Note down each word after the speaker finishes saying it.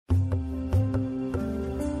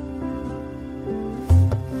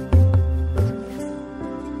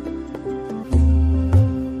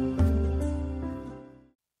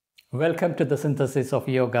Welcome to the Synthesis of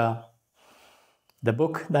Yoga, the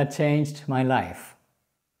book that changed my life.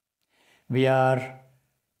 We are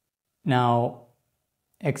now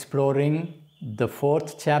exploring the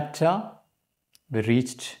 4th chapter.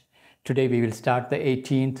 Today we will start the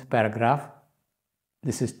 18th paragraph.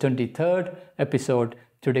 This is 23rd episode.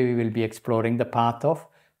 Today we will be exploring the path of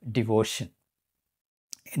devotion.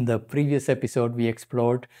 In the previous episode, we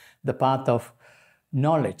explored the path of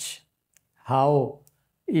knowledge. How,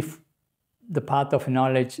 if the path of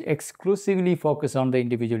knowledge exclusively focus on the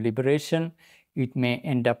individual liberation, it may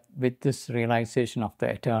end up with this realization of the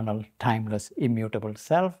eternal, timeless, immutable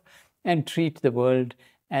self and treat the world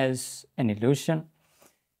as an illusion.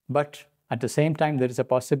 But at the same time, there is a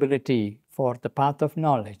possibility for the path of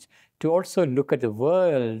knowledge to also look at the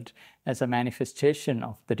world as a manifestation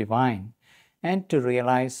of the divine and to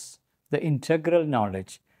realize the integral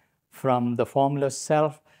knowledge from the formless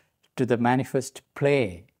self to the manifest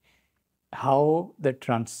play, how the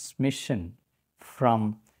transmission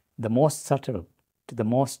from the most subtle to the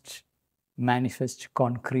most manifest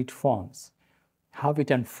concrete forms, how it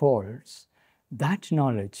unfolds. That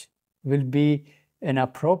knowledge will be an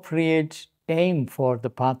appropriate aim for the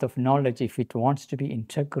path of knowledge if it wants to be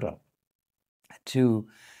integral, to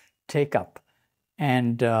take up.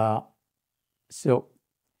 And so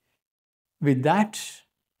with that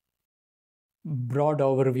broad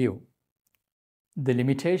overview, the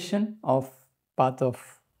limitation of path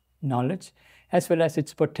of knowledge as well as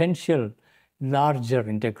its potential larger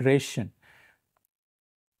integration.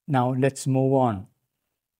 Now let's move on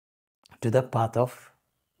to the path of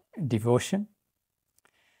devotion.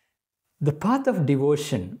 The path of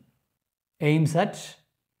devotion aims at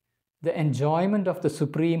the enjoyment of the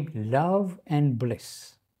supreme love and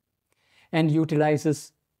bliss and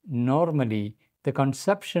utilizes normally the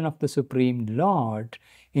conception of the Supreme Lord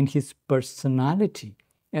in his personality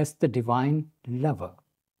as the divine lover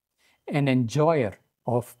and enjoyer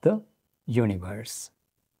of the universe.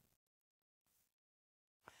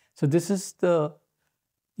 So this is the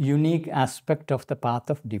unique aspect of the path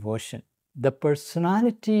of devotion, the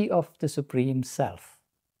personality of the Supreme Self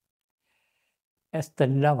as the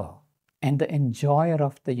lover and the enjoyer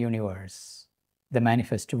of the universe, the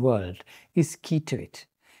manifest world, is key to it.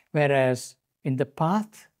 Whereas in the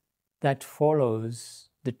path that follows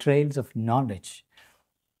the trails of knowledge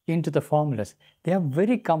into the formless, they are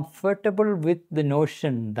very comfortable with the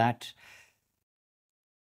notion that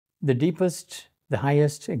the deepest, the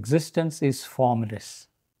highest existence is formless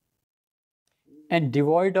and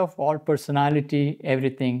devoid of all personality,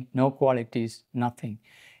 everything, no qualities, nothing.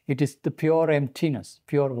 It is the pure emptiness,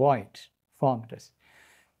 pure void, formless.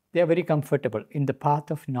 They are very comfortable in the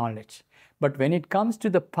path of knowledge. But when it comes to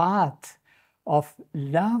the path of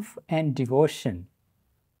love and devotion,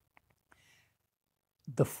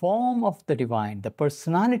 the form of the divine, the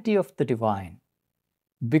personality of the divine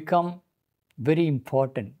become very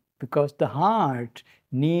important because the heart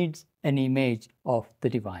needs an image of the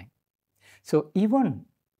divine. So even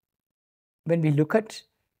when we look at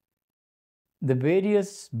the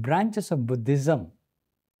various branches of Buddhism,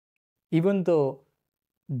 even though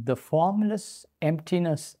the formless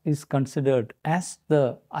emptiness is considered as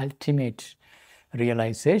the ultimate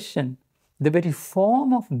realization, the very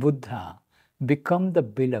form of Buddha become the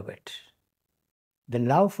beloved, the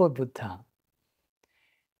love for Buddha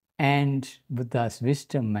and Buddha's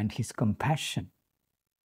wisdom and his compassion.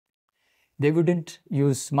 They wouldn't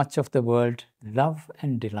use much of the word love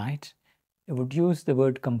and delight. They would use the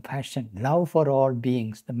word compassion, love for all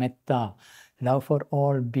beings, the metta, love for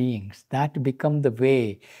all beings. That become the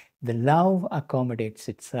way the love accommodates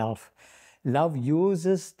itself. Love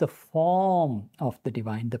uses the form of the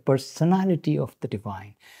divine, the personality of the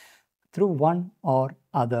divine, through one or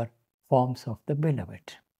other forms of the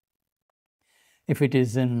beloved. If it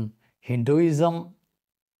is in Hinduism,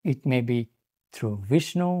 it may be through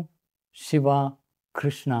Vishnu, Shiva,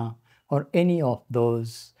 Krishna, or any of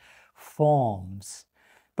those forms,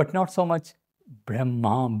 but not so much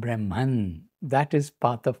Brahma, Brahman. That is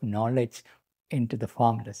path of knowledge into the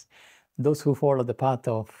formless. Those who follow the path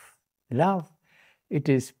of love, it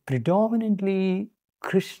is predominantly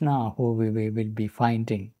Krishna who we will be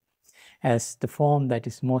finding as the form that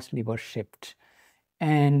is mostly worshipped.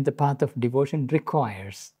 And the path of devotion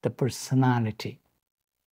requires the personality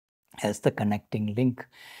as the connecting link.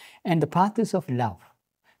 And the path is of love,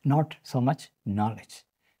 not so much knowledge.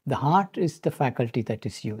 The heart is the faculty that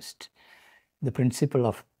is used, the principle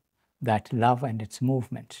of that love and its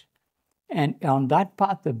movement. And on that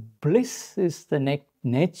path, the bliss is the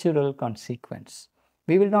natural consequence.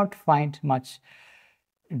 We will not find much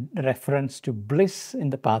reference to bliss in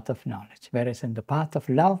the path of knowledge, whereas in the path of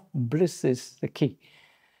love, bliss is the key.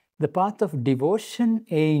 The path of devotion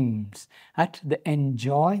aims at the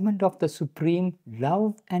enjoyment of the supreme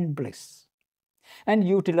love and bliss, and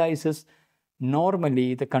utilizes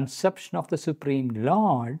normally the conception of the Supreme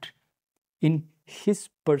Lord in his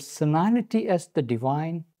personality as the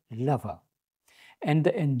divine lover and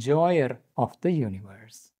the enjoyer of the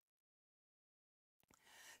universe.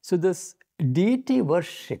 So this deity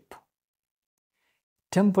worship,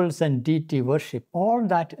 temples and deity worship, all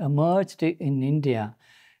that emerged in India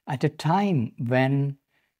at a time when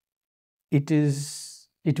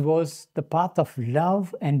it was the path of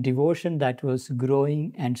love and devotion that was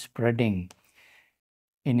growing and spreading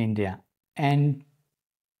in India. And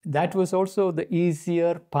that was also the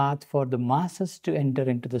easier path for the masses to enter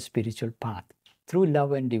into the spiritual path through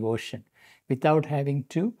love and devotion, without having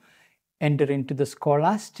to enter into the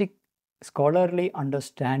scholarly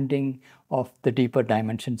understanding of the deeper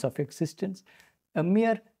dimensions of existence. A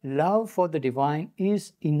mere love for the divine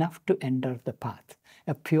is enough to enter the path.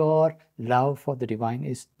 A pure love for the divine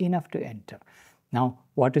is enough to enter. Now,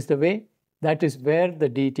 what is the way? That is where the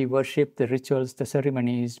deity worship, the rituals, the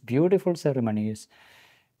ceremonies, beautiful ceremonies,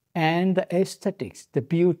 and the aesthetics, the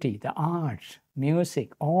beauty, the art,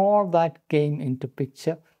 music, all that came into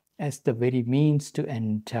picture as the very means to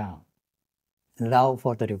enter. Love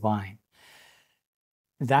for the divine.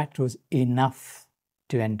 That was enough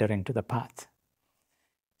to enter into the path.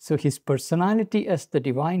 So his personality as the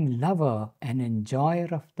divine lover and enjoyer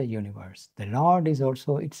of the universe. The Lord is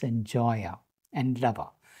also its enjoyer and lover.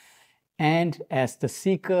 And as the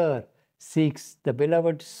seeker seeks the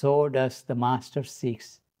beloved, so does the master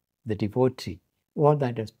seeks the devotee. All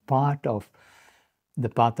that is part of the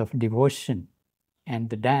path of devotion and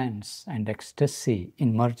the dance and ecstasy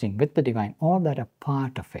in merging with the divine. All that are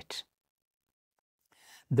part of it.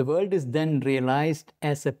 The world is then realized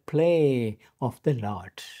as a play of the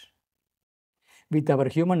Lord, with our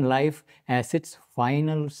human life as its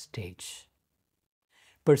final stage,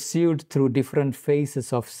 pursued through different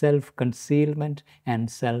phases of self-concealment and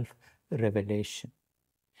self-revelation.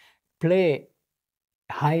 Play,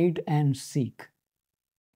 hide and seek.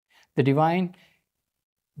 The divine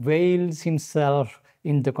veils himself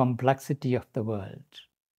in the complexity of the world.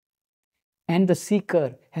 And the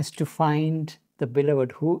seeker has to find the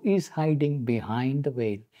beloved who is hiding behind the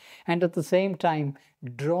veil, and at the same time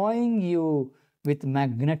drawing you with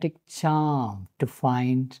magnetic charm to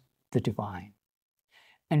find the divine,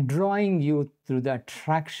 and drawing you through the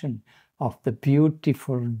attraction of the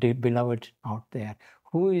beautiful beloved out there,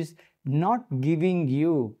 who is not giving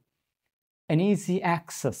you an easy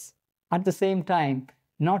access, at the same time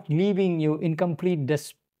not leaving you in complete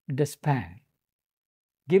despair,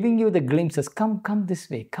 giving you the glimpses, come this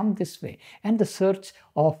way, and the search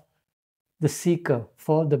of the seeker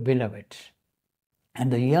for the beloved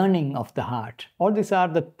and the yearning of the heart. All these are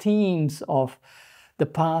the themes of the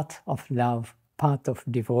path of love, path of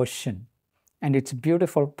devotion, and it's a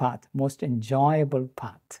beautiful path, most enjoyable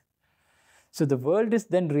path. So the world is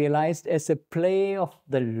then realized as a play of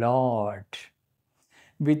the Lord,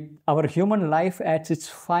 with our human life at its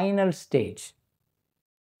final stage.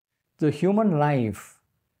 The human life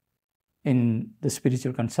in the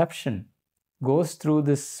spiritual conception goes through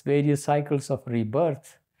this various cycles of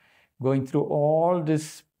rebirth, going through all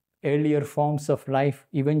these earlier forms of life,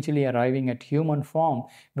 eventually arriving at human form,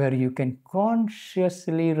 where you can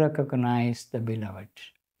consciously recognize the beloved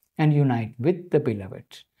and unite with the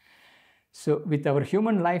beloved. So with our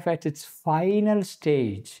human life at its final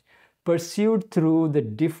stage, pursued through the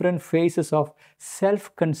different phases of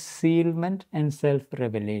self-concealment and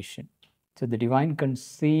self-revelation. So the divine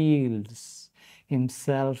conceals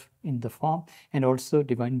himself in the form, and also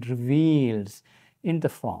divine reveals in the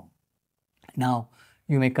form. Now,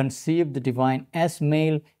 you may conceive the divine as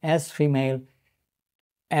male, as female,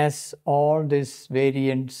 as all these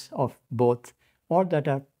variants of both, all that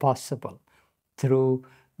are possible through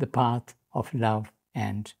the path of love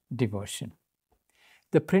and devotion.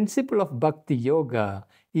 The principle of Bhakti Yoga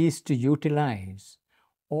is to utilize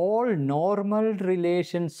all normal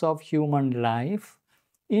relations of human life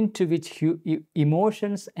into which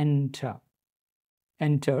emotions enters,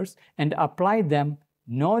 and apply them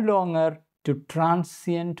no longer to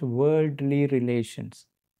transient worldly relations,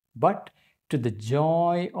 but to the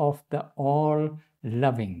joy of the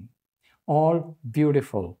all-loving,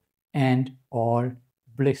 all-beautiful, and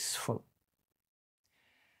all-blissful.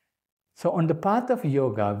 So on the path of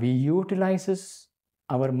yoga, we utilize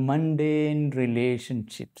our mundane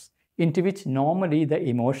relationships, into which normally the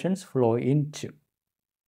emotions flow into.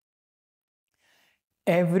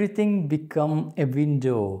 everything become a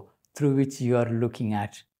window through which you are looking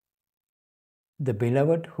at the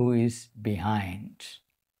beloved who is behind.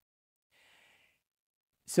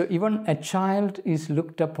 So even a child is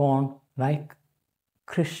looked upon like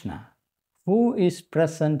Krishna. Who is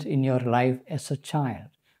present in your life as a child?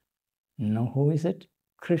 No, who is it?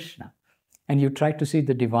 Krishna. And you try to see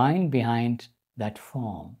the divine behind that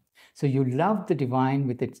form. So you love the divine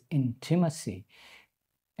with its intimacy,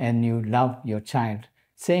 and you love your child.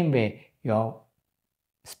 Same way, your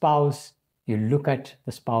spouse, you look at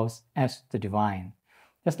the spouse as the divine.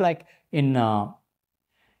 Just like in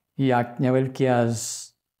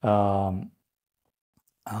Yajnavalkya's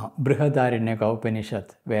Brihadaranyaka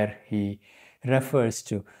Upanishad, where he refers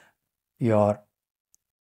to your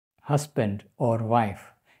husband or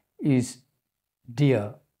wife is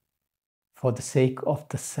dear for the sake of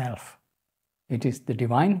the self. It is the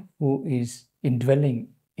divine who is indwelling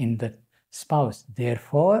in the spouse.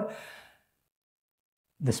 Therefore,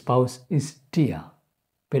 the spouse is dear,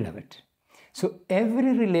 beloved. So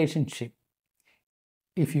every relationship,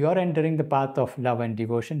 if you are entering the path of love and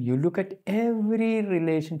devotion, you look at every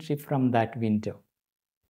relationship from that window,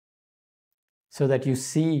 so that you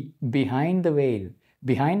see behind the veil,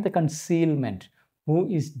 behind the concealment, who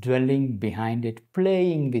is dwelling behind it,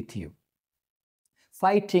 playing with you,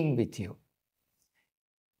 fighting with you.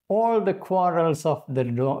 All the quarrels of the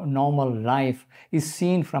normal life is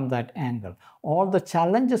seen from that angle. All the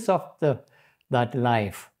challenges of that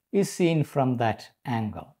life is seen from that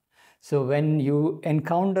angle. So when you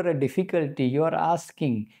encounter a difficulty, you are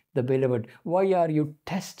asking the beloved, why are you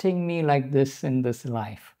testing me like this in this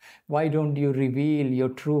life? Why don't you reveal your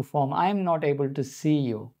true form? I am not able to see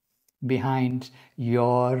you behind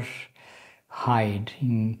your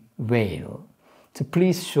hiding veil. So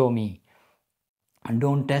please show me, and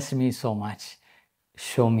don't test me so much.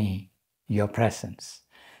 Show me your presence.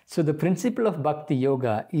 So the principle of Bhakti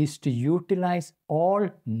Yoga is to utilize all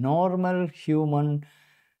normal human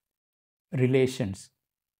relations,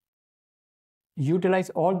 utilize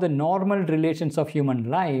all the normal relations of human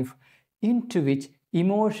life into which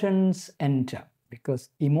emotions enter, because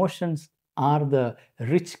emotions are the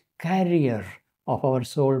rich carrier of our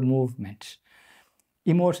soul movement.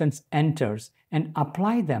 Emotions enters and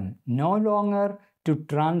apply them no longer to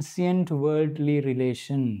transient worldly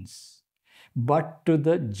relations, but to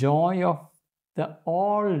the joy of the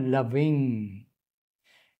all-loving,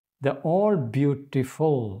 the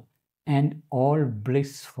all-beautiful, and all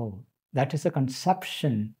blissful. That is a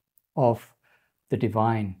conception of the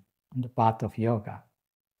divine on the path of yoga.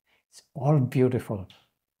 It's all beautiful,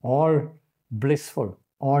 all blissful,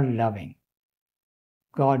 all loving.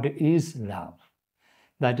 God is love.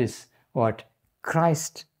 That is what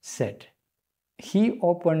Christ said. He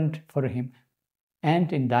opened for him,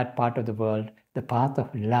 and in that part of the world, the path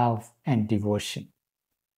of love and devotion.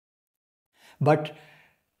 But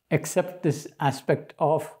except this aspect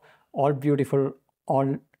of all beautiful,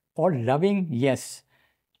 all loving, yes,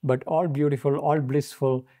 but all beautiful, all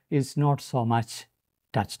blissful is not so much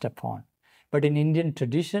touched upon. But in Indian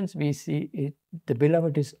traditions, we see it, the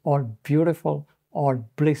beloved is all beautiful, all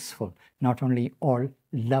blissful, not only all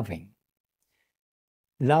loving.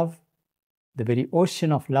 Love, the very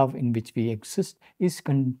ocean of love in which we exist, is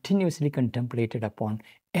continuously contemplated upon.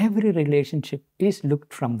 Every relationship is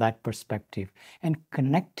looked from that perspective, and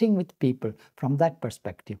connecting with people from that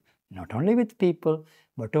perspective, not only with people,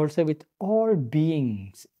 but also with all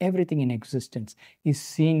beings, everything in existence is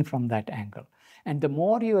seen from that angle. And the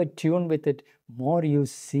more you attune with it, more you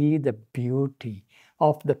see the beauty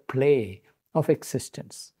of the play of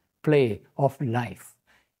existence, play of life.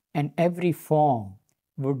 And every form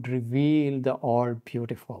would reveal the all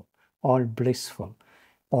beautiful, all blissful,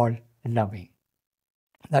 all loving.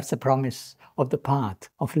 That's the promise of the path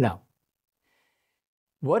of love.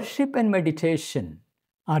 Worship and meditation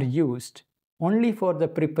are used only for the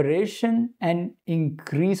preparation and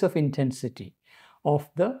increase of intensity of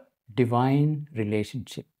the divine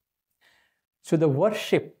relationship. So the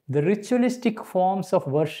worship, the ritualistic forms of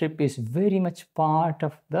worship is very much part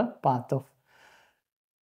of the path of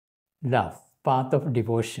love, path of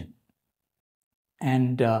devotion.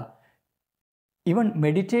 And even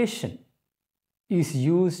meditation is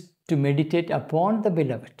used to meditate upon the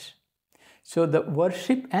beloved. So the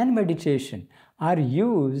worship and meditation are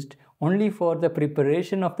used only for the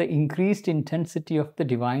preparation of the increased intensity of the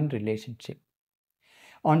divine relationship.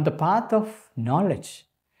 On the path of knowledge,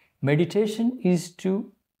 meditation is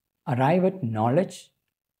to arrive at knowledge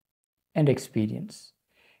and experience.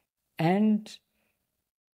 And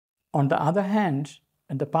on the other hand,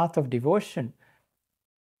 on the path of devotion,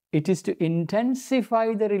 it is to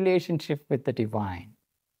intensify the relationship with the divine.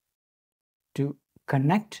 to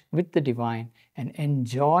connect with the divine and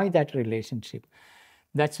enjoy that relationship.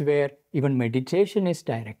 That's where even meditation is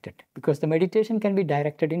directed, because the meditation can be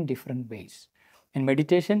directed in different ways. And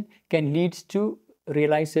meditation can lead to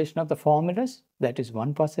realization of the formulas. That is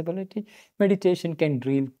one possibility. Meditation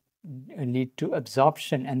can lead to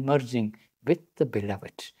absorption and merging with the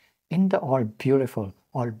beloved in the all beautiful,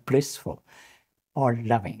 all blissful, all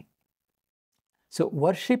loving. So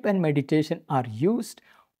worship and meditation are used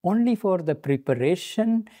only for the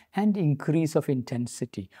preparation and increase of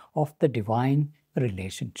intensity of the divine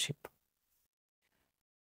relationship.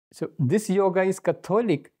 So this yoga is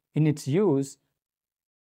Catholic in its use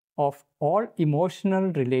of all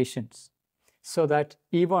emotional relations, so that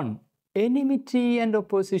even enmity and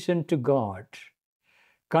opposition to God,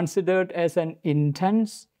 considered as an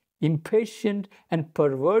intense, impatient, and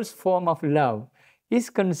perverse form of love, is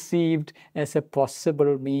conceived as a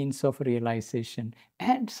possible means of realization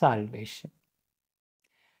and salvation.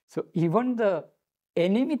 So even the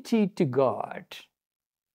enmity to God,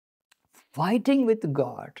 fighting with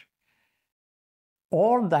God,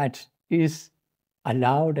 all that is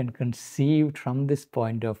allowed and conceived from this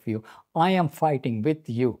point of view. I am fighting with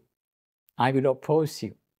you. I will oppose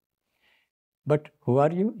you. But who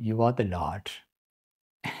are you? You are the Lord.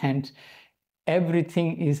 And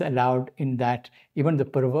everything is allowed in that, even the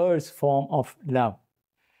perverse form of love,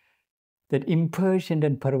 that impatient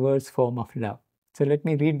and perverse form of love. So let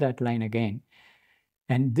me read that line again.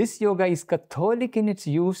 And this yoga is Catholic in its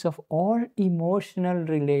use of all emotional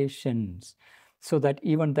relations, so that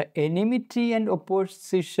even the enmity and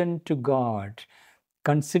opposition to God,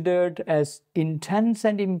 considered as intense,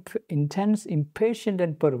 impatient,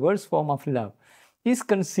 and perverse form of love, is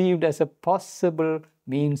conceived as a possible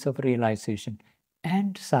means of realization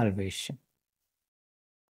and salvation.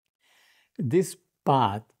 This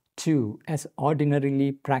path, too, as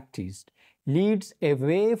ordinarily practiced, leads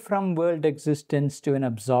away from world existence to an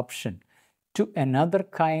absorption, to another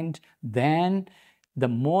kind than the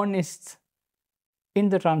monists in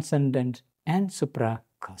the transcendent and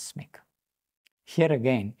supracosmic. Here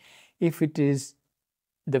again, if it is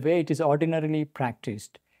the way it is ordinarily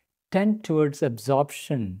practiced, tend towards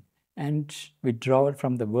absorption and withdrawal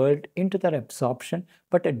from the world into that absorption,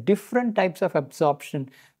 but a different types of absorption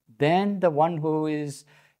than the one who is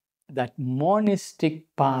that monistic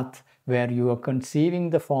path where you are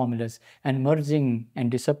conceiving the formulas and merging and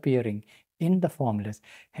disappearing in the formulas.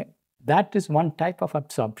 That is one type of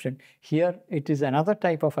absorption. Here it is another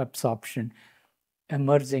type of absorption,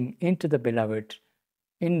 emerging into the beloved.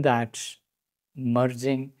 In that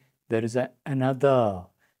merging, there is another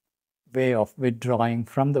way of withdrawing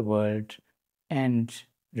from the world and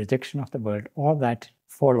rejection of the world. All that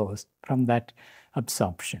follows from that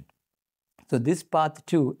absorption. So this path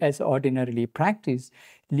too, as ordinarily practiced,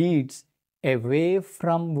 leads away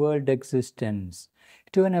from world existence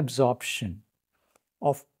to an absorption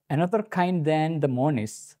of another kind than the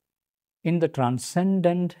monists in the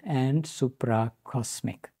transcendent and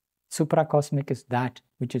supracosmic. Supracosmic is that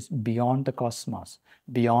which is beyond the cosmos,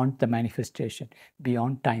 beyond the manifestation,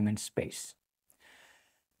 beyond time and space.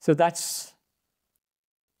 So that's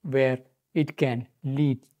where it can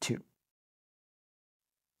lead to.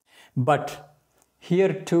 But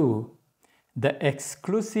here too, the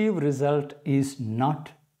exclusive result is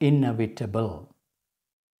not inevitable.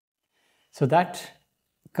 So that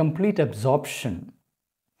complete absorption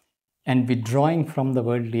and withdrawing from the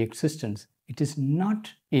worldly existence, it is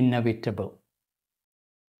not inevitable.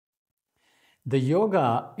 The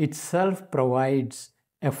yoga itself provides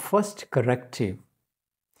a first corrective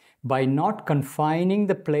by not confining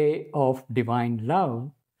the play of divine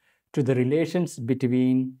love to the relations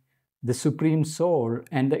between the Supreme Soul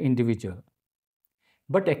and the individual,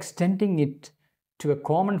 but extending it to a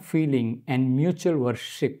common feeling and mutual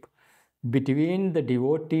worship between the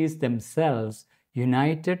devotees themselves,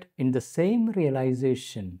 united in the same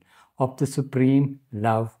realization of the supreme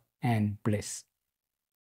love and bliss.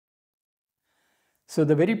 So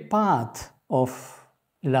the very path of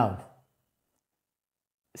love,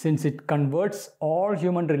 since it converts all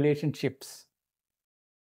human relationships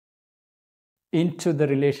into the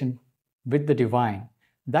relation with the divine,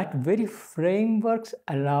 that very framework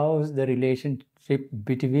allows the relationship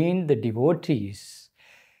between the devotees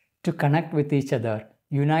to connect with each other,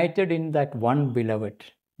 united in that one beloved.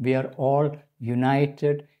 We are all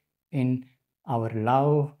united in our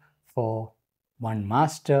love for one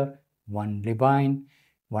master, one divine,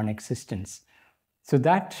 one existence. So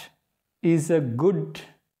that is a good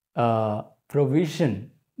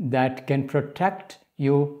provision that can protect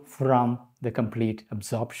you from the complete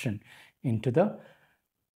absorption into the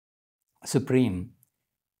Supreme.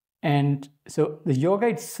 And so the yoga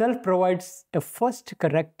itself provides a first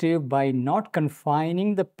corrective by not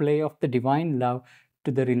confining the play of the divine love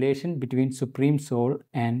to the relation between Supreme Soul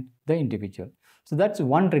and the individual. So that's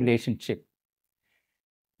one relationship.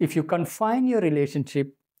 If you confine your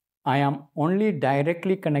relationship, I am only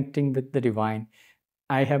directly connecting with the divine.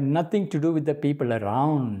 I have nothing to do with the people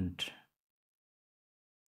around.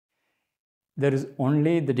 There is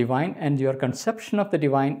only the divine, and your conception of the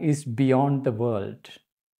divine is beyond the world.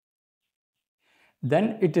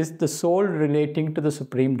 Then it is the soul relating to the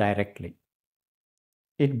Supreme directly.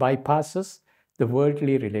 It bypasses the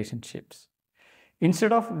worldly relationships.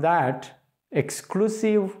 Instead of that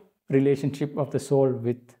exclusive relationship of the soul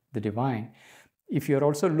with the divine, if you're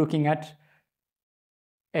also looking at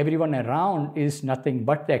everyone around is nothing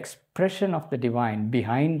but the expression of the divine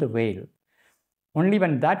behind the veil, only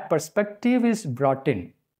when that perspective is brought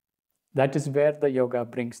in, that is where the yoga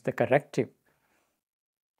brings the corrective.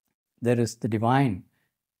 There is the divine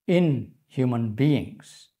in human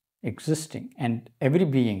beings existing, and every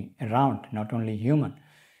being around, not only human,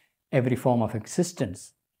 every form of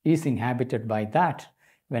existence is inhabited by that.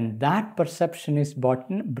 When that perception is brought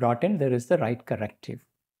in, there is the right corrective.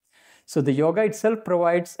 So the yoga itself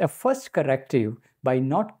provides a first corrective by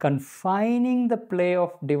not confining the play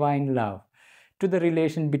of divine love to the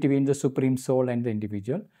relation between the Supreme Soul and the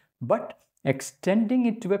individual, but extending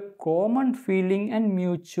it to a common feeling and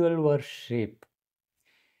mutual worship.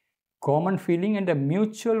 Common feeling and a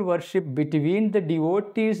mutual worship between the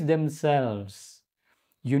devotees themselves,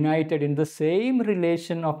 united in the same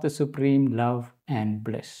relation of the supreme love and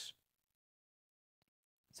bliss.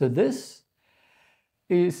 So this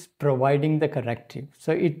is providing the corrective.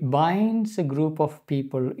 So it binds a group of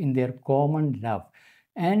people in their common love,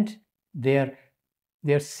 and they're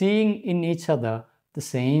seeing in each other the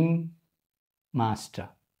same master,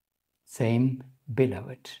 same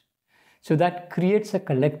beloved. So that creates a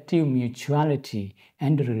collective mutuality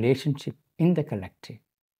and relationship in the collective.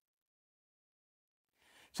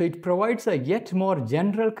 So it provides a yet more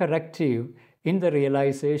general corrective in the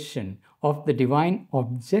realization of the divine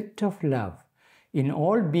object of love in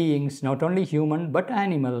all beings, not only human but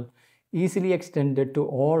animal, easily extended to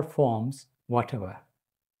all forms, whatever.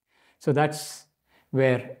 So that's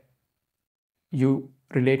where you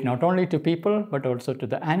relate not only to people but also to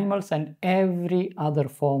the animals and every other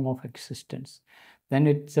form of existence. Then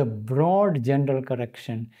it's a broad general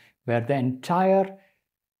correction where the entire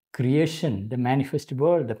creation, the manifest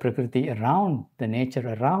world, the prakriti around, the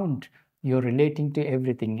nature around, you're relating to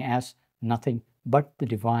everything as nothing but the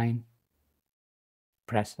divine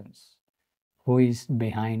presence who is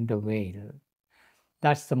behind the veil.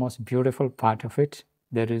 That's the most beautiful part of it.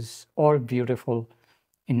 There is all beautiful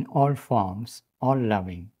in all forms, all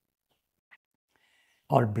loving,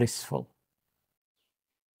 all blissful.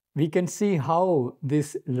 We can see how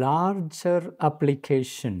this larger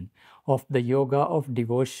application of the yoga of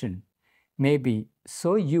devotion may be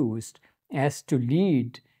so used as to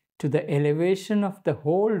lead to the elevation of the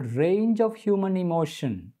whole range of human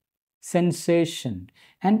emotion, sensation,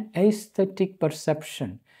 and aesthetic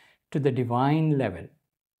perception to the divine level.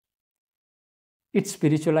 Its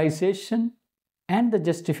spiritualization and the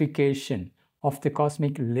justification of the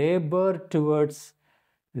cosmic labor towards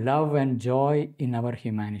love and joy in our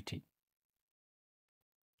humanity.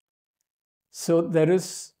 So there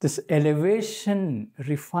is this elevation,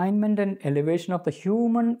 refinement and elevation of the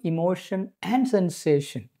human emotion and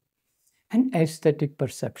sensation and aesthetic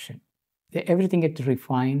perception. Everything gets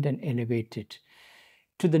refined and elevated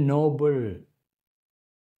to the noble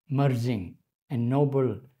merging and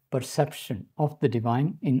noble perception of the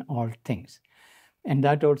divine in all things. And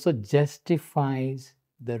that also justifies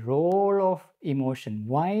the role of emotion.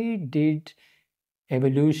 Why did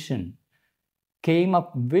evolution came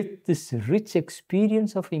up with this rich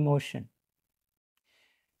experience of emotion?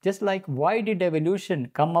 Just like why did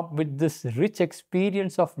evolution come up with this rich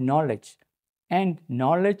experience of knowledge? And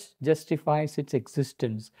knowledge justifies its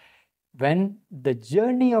existence when the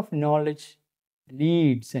journey of knowledge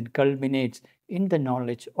leads and culminates in the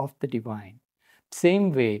knowledge of the divine.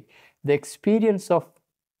 Same way, the experience of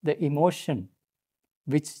the emotion,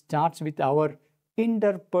 which starts with our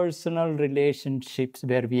interpersonal relationships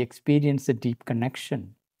where we experience a deep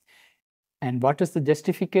connection. And what is the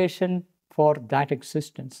justification for that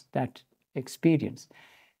existence, that experience?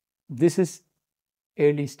 This is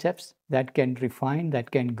early steps that can refine, that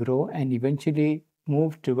can grow, and eventually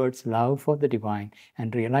move towards love for the divine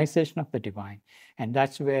and realization of the divine. And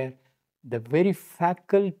that's where the very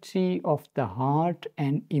faculty of the heart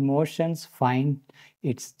and emotions find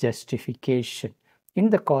its justification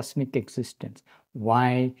in the cosmic existence.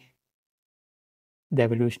 Why the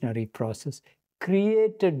evolutionary process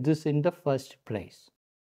created this in the first place.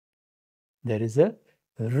 There is a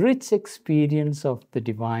rich experience of the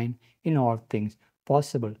divine in all things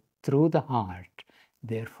possible through the heart.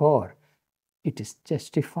 Therefore, it is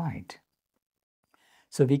justified.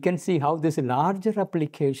 So we can see how this larger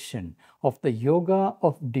application of the yoga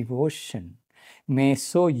of devotion may be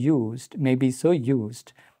so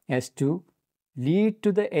used as to lead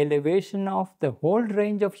to the elevation of the whole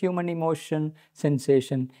range of human emotion,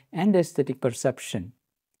 sensation, and aesthetic perception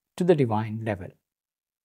to the divine level.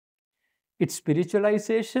 Its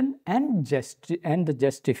spiritualization and the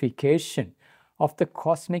justification of the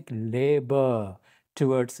cosmic labor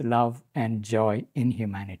towards love and joy in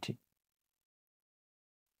humanity.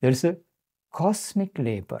 There is a cosmic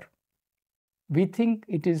labor. We think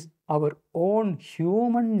it is our own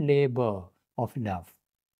human labor of love,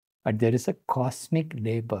 but there is a cosmic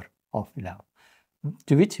labor of love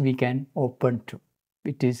to which we can open to.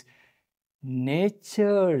 It is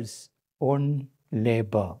nature's own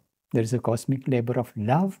labor. There is a cosmic labor of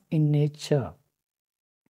love in nature.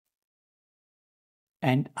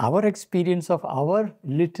 And our experience of our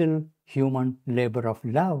little human labor of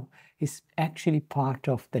love is actually part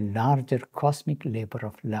of the larger cosmic labor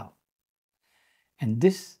of love. And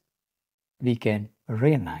this we can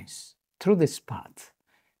realize through this path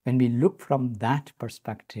when we look from that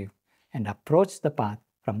perspective and approach the path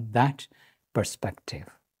from that perspective.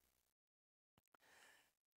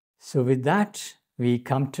 So with that, we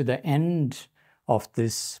come to the end of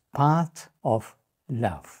this path of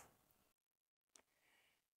love.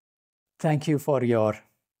 Thank you for your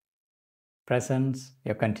presence,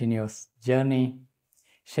 your continuous journey.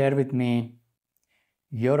 Share with me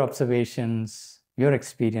your observations, your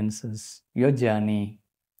experiences, your journey,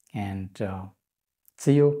 and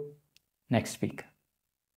see you next week.